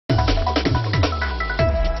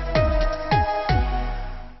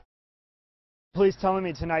police telling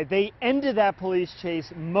me tonight they ended that police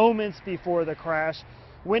chase moments before the crash.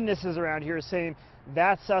 Witnesses around here saying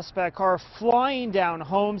that suspect car flying down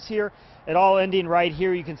homes here. It all ending right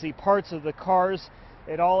here. You can see parts of the cars.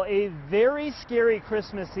 It all a very scary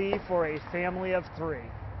Christmas Eve for a family of 3.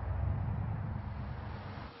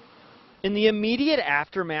 In the immediate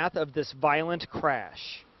aftermath of this violent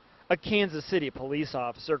crash, a Kansas City police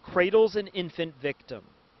officer cradles an infant victim,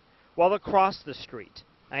 while across the street,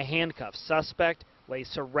 a handcuffed suspect lay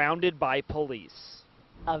surrounded by police.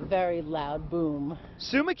 A very loud boom.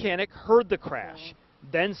 Sue Mechanic heard the crash,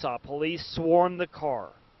 then saw police swarm the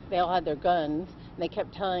car. They all had their guns, and they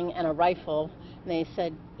kept telling, and a rifle, and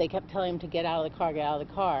they kept telling him to get out of the car, get out of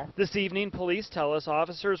the car. This evening, police tell us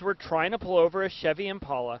officers were trying to pull over a Chevy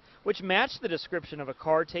Impala, which matched the description of a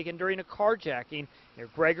car taken during a carjacking near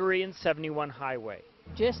Gregory and 71 Highway.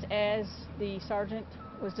 Just as the sergeant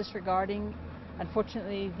was disregarding,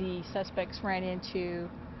 unfortunately, the suspects ran into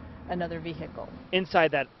another vehicle.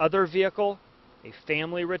 Inside that other vehicle, a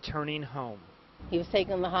family returning home. He was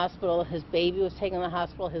taken to the hospital, his baby was taken to the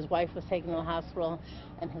hospital, his wife was taken to the hospital,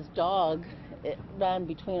 and his dog, it ran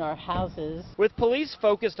between our houses. With police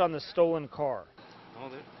focused on the stolen car,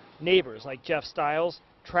 neighbors like Jeff Stiles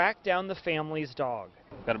tracked down the family's dog.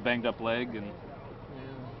 Got a banged up leg and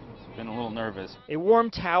been a little nervous. A warm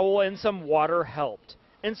towel and some water helped.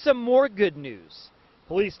 And some more good news.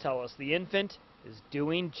 Police tell us the infant is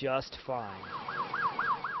doing just fine.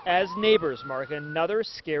 As neighbors mark another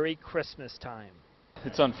scary Christmas time.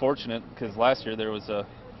 It's unfortunate because last year there was a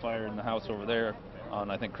fire in the house over there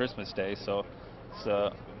on, I think, Christmas Day, so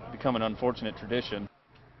it's become an unfortunate tradition.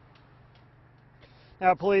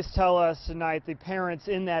 Now, police tell us tonight the parents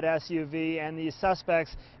in that SUV and the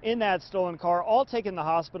suspects in that stolen car all taken to the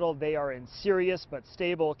hospital. They are in serious but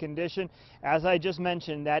stable condition. As I just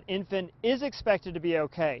mentioned, that infant is expected to be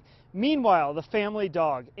okay. Meanwhile, the family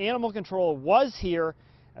dog, Animal Control, was here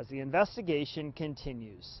as the investigation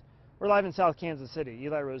continues. We're live in South Kansas City.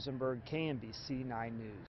 Eli Rosenberg, KMBC 9 News.